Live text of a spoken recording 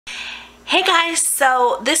Hey guys,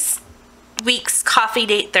 so this week's Coffee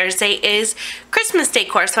Date Thursday is Christmas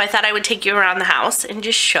decor, so I thought I would take you around the house and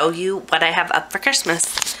just show you what I have up for Christmas.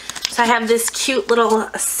 So I have this cute little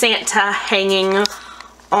Santa hanging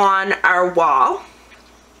on our wall.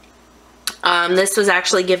 This was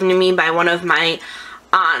actually given to me by one of my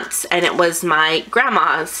aunts, and it was my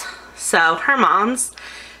grandma's, so her mom's.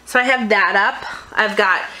 So I have that up. I've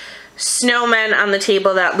got snowmen on the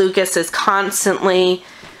table that Lucas is constantly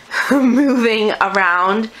moving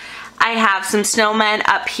around. I have some snowmen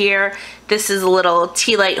up here. This is a little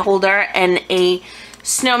tea light holder and a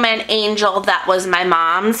snowman angel that was my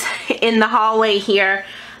mom's. In the hallway here,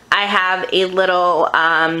 I have a little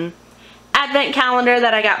advent calendar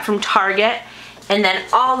that I got from Target. And then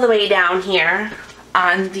all the way down here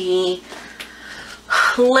on the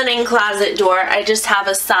linen closet door, I just have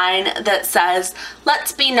a sign that says,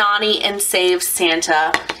 "Let's be naughty and save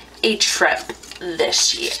Santa a trip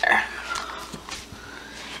this year."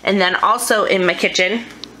 And then also in my kitchen,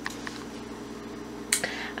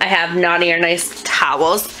 I have naughty or nice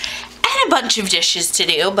towels and a bunch of dishes to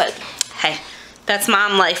do, but hey, that's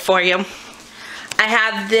mom life for you. I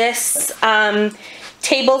have this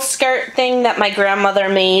table skirt thing that my grandmother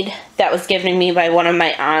made that was given to me by one of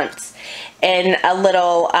my aunts, and a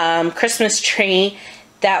little Christmas tree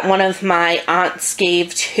that one of my aunts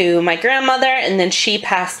gave to my grandmother, and then she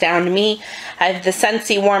passed down to me. I have the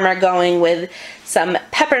Scentsy warmer going with some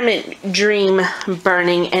peppermint dream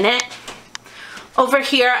burning in it. Over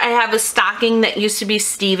here I have a stocking that used to be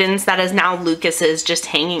Steven's that is now Lucas's, just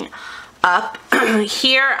hanging up.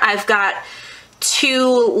 Here I've got two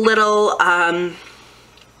little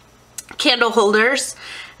candle holders.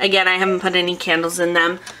 Again, I haven't put any candles in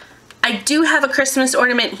them. I do have a Christmas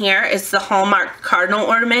ornament here. It's the Hallmark Cardinal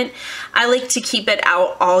ornament. I like to keep it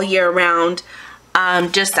out all year round,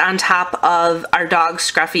 just on top of our dog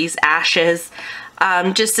Scruffy's ashes.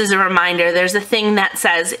 Just as a reminder, there's a thing that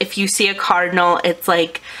says if you see a cardinal, it's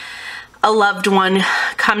like a loved one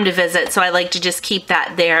come to visit. So I like to just keep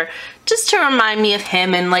that there just to remind me of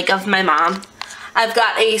him and like of my mom. I've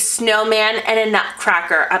got a snowman and a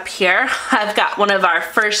nutcracker up here. I've got one of our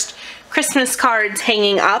first Christmas cards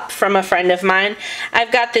hanging up from a friend of mine.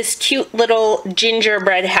 I've got this cute little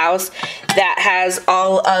gingerbread house that has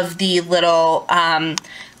all of the little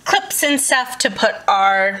clips and stuff to put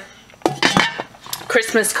our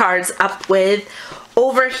Christmas cards up with.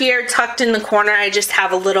 Over here, tucked in the corner, I just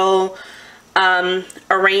have a little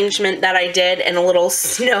arrangement that I did and a little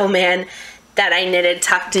snowman that I knitted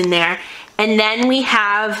tucked in there. And then we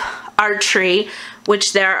have our tree,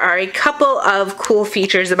 which there are a couple of cool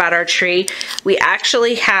features about our tree. We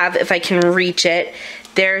actually have, if I can reach it,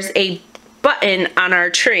 there's a button on our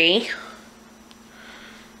tree.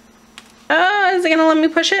 Is it gonna let me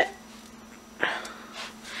push it?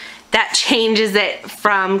 That changes it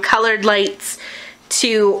from colored lights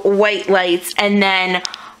to white lights, and then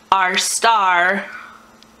our star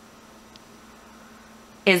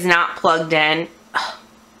is not plugged in.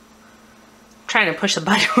 Trying to push the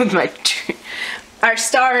button with my tree. Our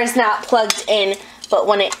star is not plugged in, but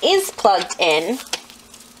when it is plugged in,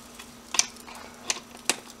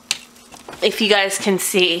 if you guys can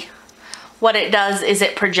see, what it does is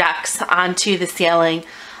it projects onto the ceiling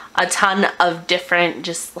a ton of different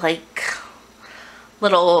just like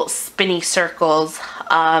little spinny circles.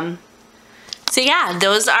 So yeah,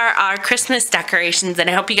 those are our Christmas decorations, and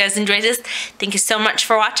I hope you guys enjoyed this. Thank you so much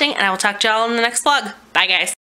for watching, and I will talk to y'all in the next vlog. Bye guys.